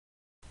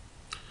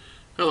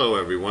Hello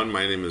everyone,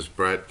 my name is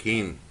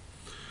Keane.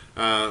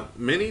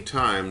 Many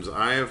times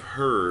I have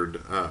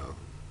heard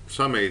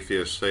some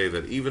atheists say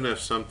that even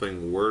if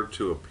something were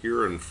to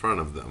appear in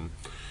front of them,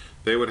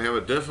 they would have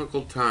a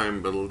difficult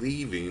time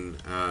believing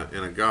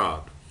in a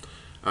God.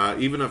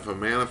 Even if a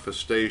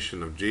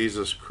manifestation of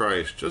Jesus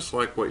Christ, just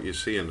like what you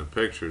see in the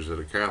pictures at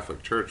a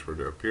Catholic church, were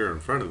to appear in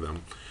front of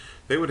them,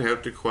 they would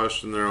have to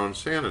question their own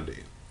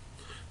sanity.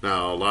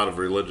 Now, a lot of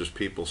religious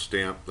people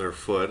stamp their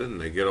foot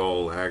and they get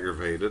all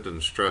aggravated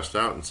and stressed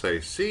out and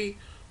say, see,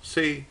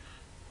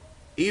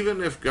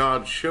 even if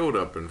God showed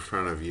up in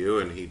front of you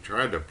and he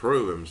tried to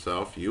prove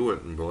himself, you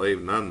wouldn't believe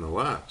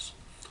nonetheless.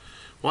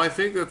 Well, I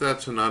think that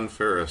that's an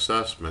unfair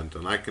assessment,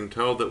 and I can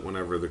tell that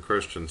whenever the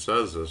Christian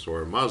says this,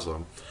 or a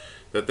Muslim,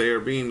 that they are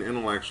being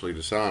intellectually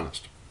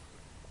dishonest.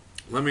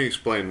 Let me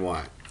explain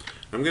why.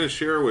 I'm going to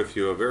share with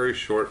you a very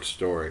short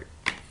story,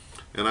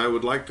 and I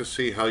would like to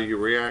see how you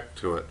react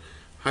to it,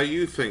 how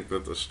you think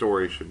that the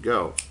story should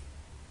go.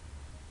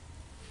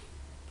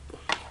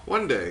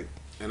 One day,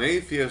 an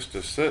atheist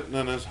is sitting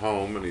in his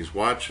home and he's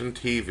watching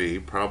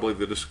TV, probably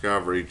the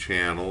Discovery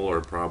Channel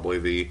or probably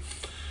the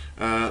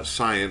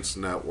Science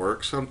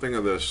Network, something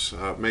of this.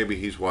 Maybe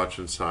he's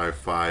watching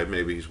sci-fi,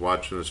 maybe he's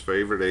watching his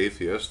favorite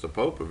atheist, the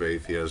Pope of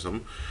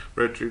Atheism,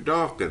 Richard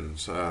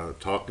Dawkins,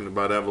 talking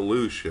about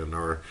evolution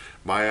or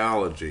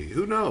biology.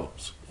 Who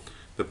knows?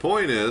 The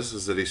point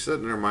is that he's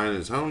sitting there minding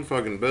his own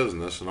fucking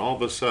business, and all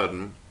of a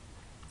sudden,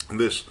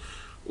 this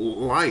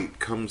light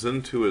comes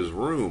into his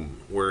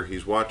room where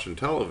he's watching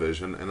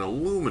television and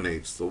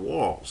illuminates the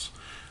walls.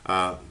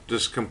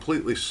 Just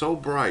completely so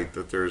bright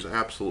that there's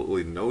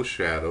absolutely no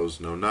shadows,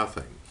 no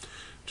nothing.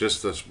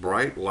 Just this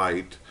bright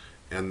light,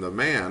 and the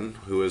man,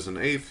 who is an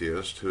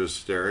atheist, who is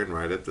staring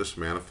right at this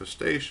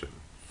manifestation.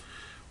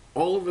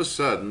 All of a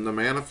sudden, the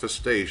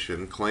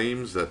manifestation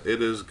claims that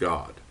it is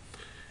God.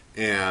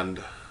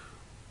 And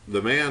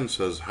the man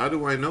says, "How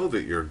do I know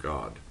that you're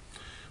God?"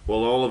 Well,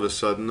 all of a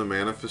sudden, the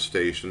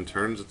manifestation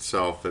turns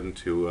itself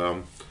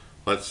into,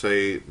 let's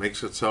say,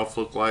 makes itself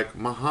look like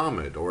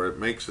Muhammad, or it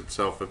makes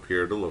itself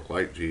appear to look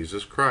like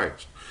Jesus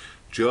Christ.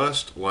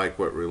 Just like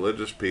what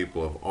religious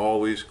people have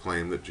always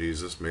claimed that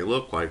Jesus may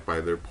look like by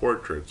their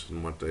portraits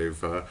and what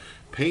they've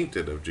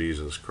painted of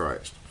Jesus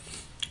Christ.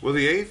 Well,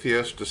 the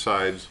atheist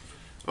decides,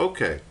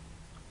 okay,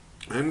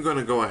 I'm going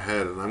to go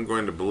ahead and I'm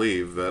going to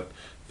believe that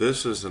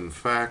this is in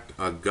fact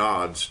a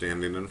God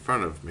standing in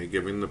front of me,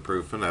 giving the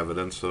proof and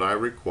evidence that I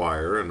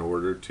require in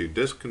order to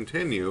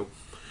discontinue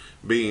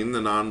being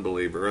the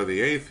non-believer or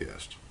the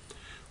atheist.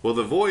 Well,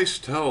 the voice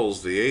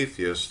tells the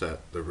atheist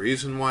that the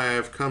reason why I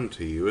have come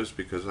to you is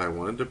because I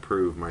wanted to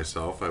prove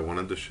myself, I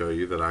wanted to show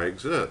you that I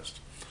exist,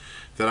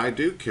 that I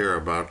do care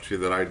about you,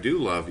 that I do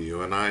love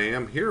you, and I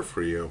am here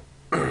for you.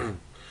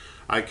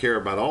 I care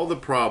about all the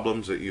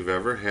problems that you've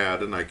ever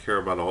had, and I care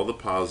about all the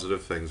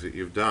positive things that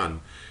you've done.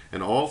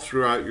 And all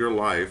throughout your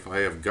life, I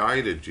have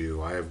guided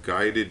you. I have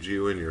guided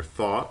you in your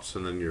thoughts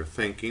and in your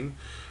thinking.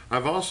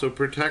 I've also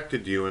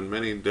protected you in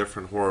many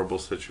different horrible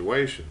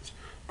situations.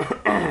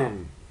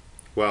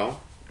 Well,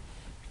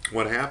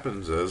 what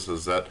happens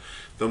is that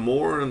the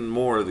more and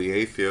more the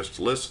atheist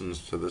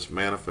listens to this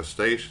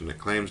manifestation that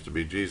claims to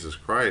be Jesus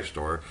Christ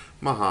or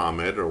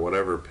Muhammad or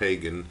whatever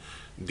pagan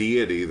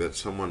deity that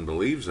someone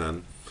believes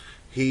in,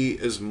 he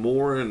is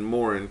more and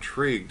more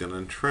intrigued and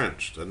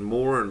entrenched and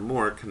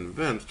more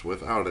convinced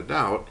without a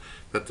doubt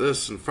that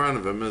this in front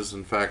of him is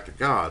in fact a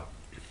God.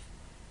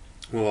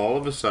 Well, all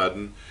of a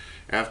sudden,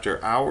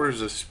 after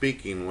hours of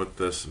speaking with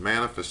this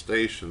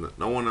manifestation that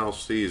no one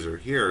else sees or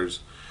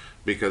hears,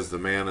 because the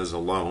man is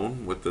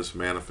alone with this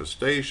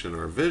manifestation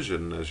or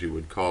vision, as you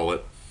would call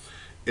it,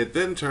 it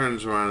then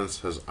turns around and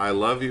says, I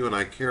love you and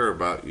I care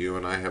about you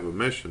and I have a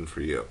mission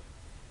for you.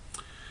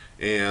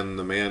 And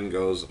the man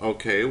goes,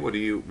 okay,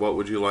 what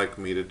would you like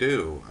me to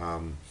do?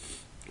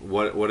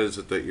 What is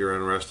it that you're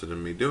interested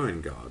in me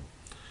doing, God?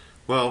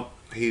 Well,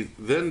 he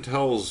then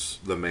tells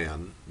the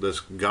man,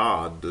 this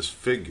God, this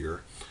figure,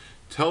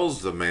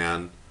 tells the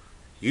man,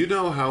 you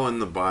know how in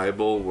the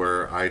Bible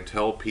where I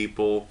tell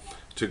people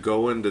to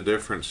go into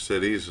different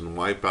cities and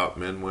wipe out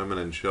men, women,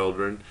 and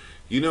children,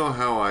 you know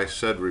how I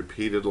said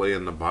repeatedly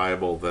in the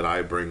Bible that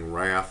I bring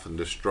wrath and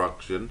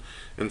destruction,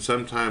 and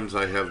sometimes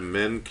I have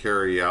men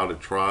carry out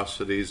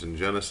atrocities and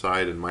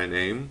genocide in my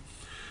name?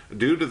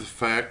 Due to the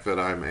fact that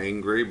I'm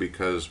angry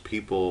because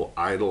people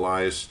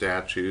idolize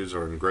statues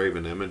or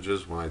engraven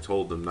images when I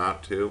told them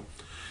not to.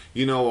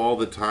 You know all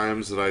the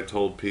times that I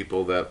told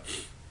people that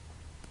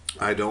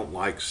I don't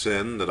like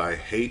sin, that I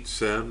hate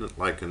sin,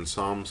 like in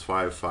Psalms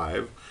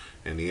 5:5.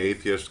 And the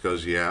atheist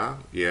goes, yeah,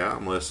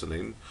 I'm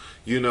listening.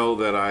 You know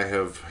that I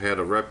have had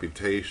a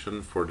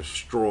reputation for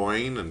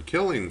destroying and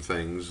killing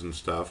things and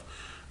stuff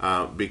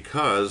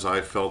because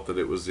I felt that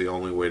it was the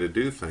only way to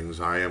do things.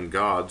 I am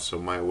God, so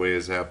my way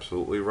is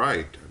absolutely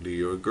right. Do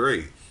you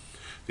agree?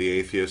 The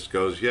atheist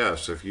goes,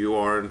 yes, if you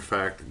are in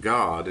fact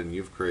God and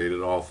you've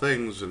created all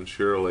things, then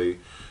surely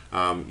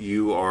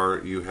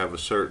you have a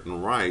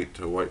certain right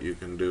to what you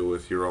can do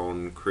with your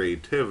own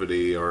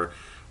creativity or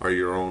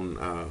your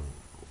own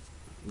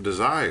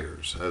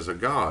desires as a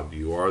God.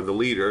 You are the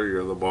leader,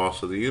 you're the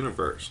boss of the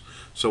universe.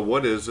 So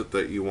what is it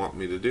that you want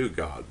me to do,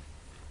 God?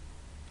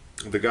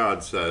 The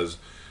God says,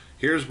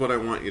 here's what I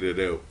want you to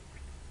do.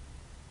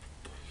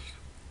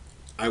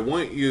 I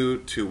want you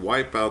to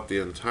wipe out the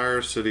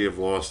entire city of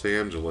Los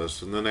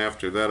Angeles, and then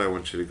after that I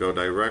want you to go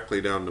directly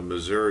down to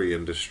Missouri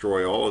and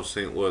destroy all of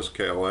St. Louis,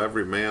 kill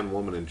every man,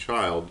 woman, and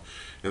child.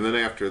 And then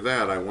after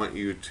that I want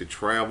you to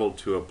travel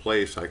to a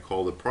place I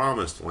call the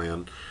Promised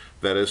Land,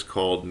 that is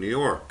called New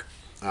York,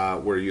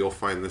 where you'll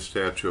find the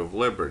Statue of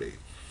Liberty.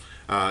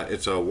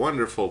 It's a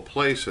wonderful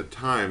place at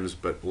times,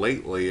 but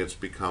lately it's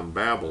become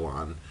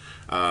Babylon.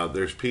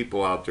 There's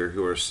people out there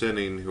who are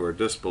sinning, who are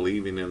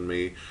disbelieving in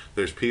me.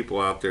 There's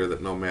people out there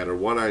that no matter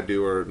what I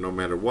do or no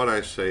matter what I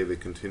say, they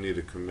continue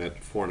to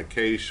commit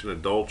fornication,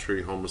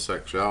 adultery,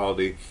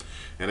 homosexuality,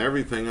 and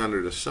everything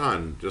under the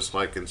sun, just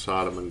like in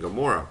Sodom and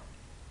Gomorrah.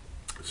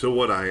 So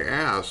what I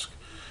ask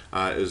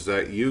is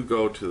that you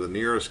go to the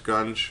nearest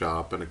gun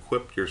shop and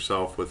equip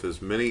yourself with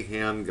as many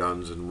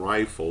handguns and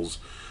rifles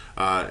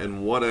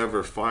and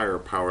whatever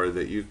firepower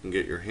that you can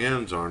get your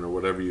hands on or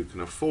whatever you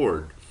can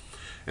afford.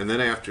 And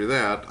then after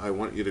that, I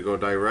want you to go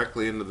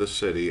directly into the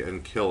city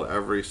and kill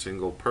every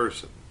single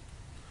person.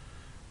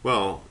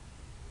 Well,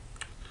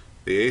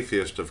 the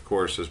atheist, of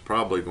course, is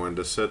probably going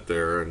to sit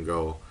there and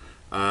go,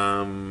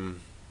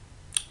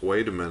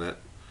 wait a minute.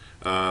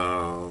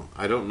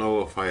 I don't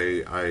know if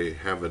I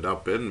have it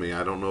up in me.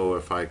 I don't know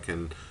if I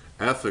can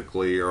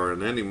ethically or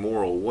in any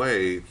moral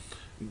way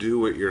do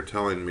what you're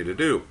telling me to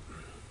do.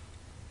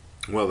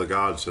 Well, the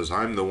God says,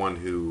 I'm the one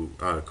who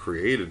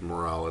created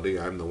morality.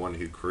 I'm the one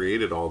who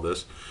created all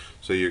this,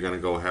 so you're going to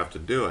go have to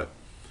do it.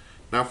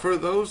 Now, for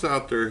those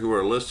out there who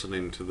are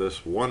listening to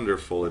this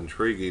wonderful,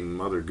 intriguing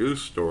Mother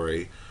Goose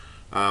story,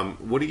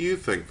 what do you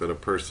think that a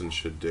person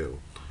should do?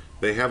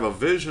 They have a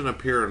vision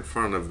appear in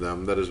front of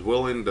them that is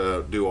willing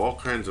to do all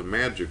kinds of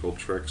magical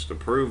tricks to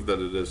prove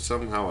that it is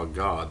somehow a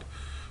God.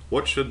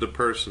 What should the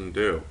person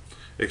do?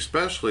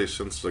 Especially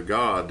since the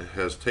God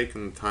has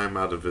taken the time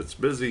out of its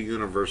busy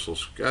universal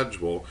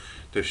schedule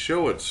to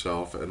show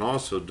itself and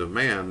also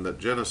demand that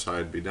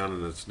genocide be done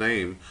in its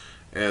name,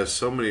 as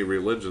so many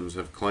religions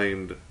have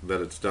claimed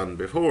that it's done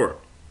before.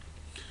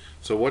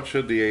 So what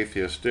should the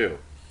atheist do?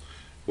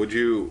 Would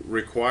you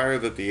require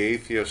that the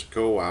atheist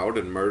go out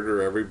and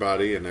murder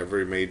everybody in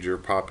every major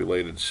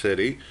populated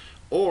city?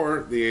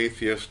 Or the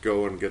atheist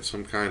go and get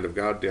some kind of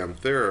goddamn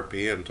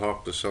therapy and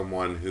talk to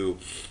someone who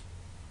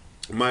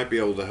might be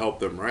able to help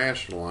them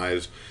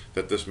rationalize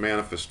that this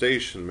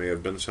manifestation may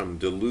have been some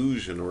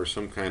delusion or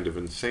some kind of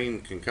insane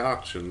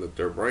concoction that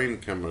their brain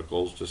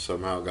chemicals just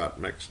somehow got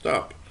mixed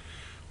up?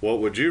 What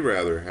would you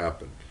rather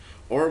happen?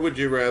 Or would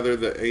you rather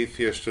the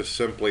atheist just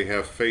simply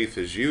have faith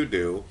as you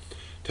do,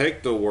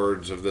 take the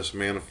words of this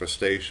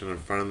manifestation in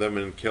front of them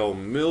and kill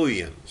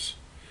millions,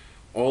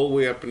 all the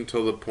way up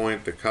until the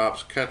point the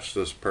cops catch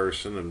this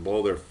person and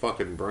blow their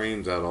fucking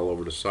brains out all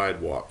over the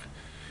sidewalk?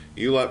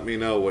 You let me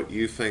know what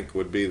you think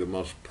would be the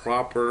most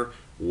proper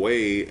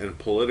way and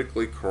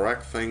politically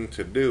correct thing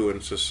to do in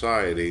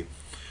society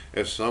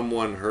if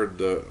someone heard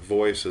the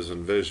voices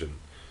and vision.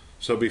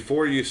 So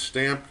before you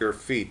stamp your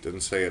feet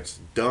and say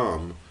it's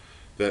dumb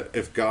that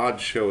if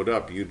God showed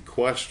up you'd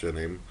question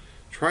him,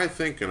 try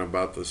thinking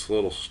about this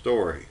little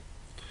story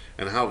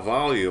and how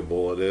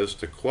valuable it is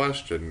to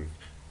question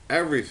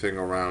everything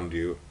around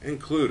you,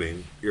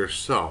 including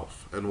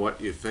yourself and what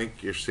you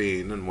think you're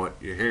seeing and what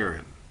you're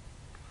hearing.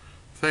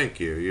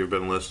 Thank you. You've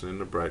been listening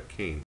to Brett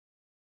Keane.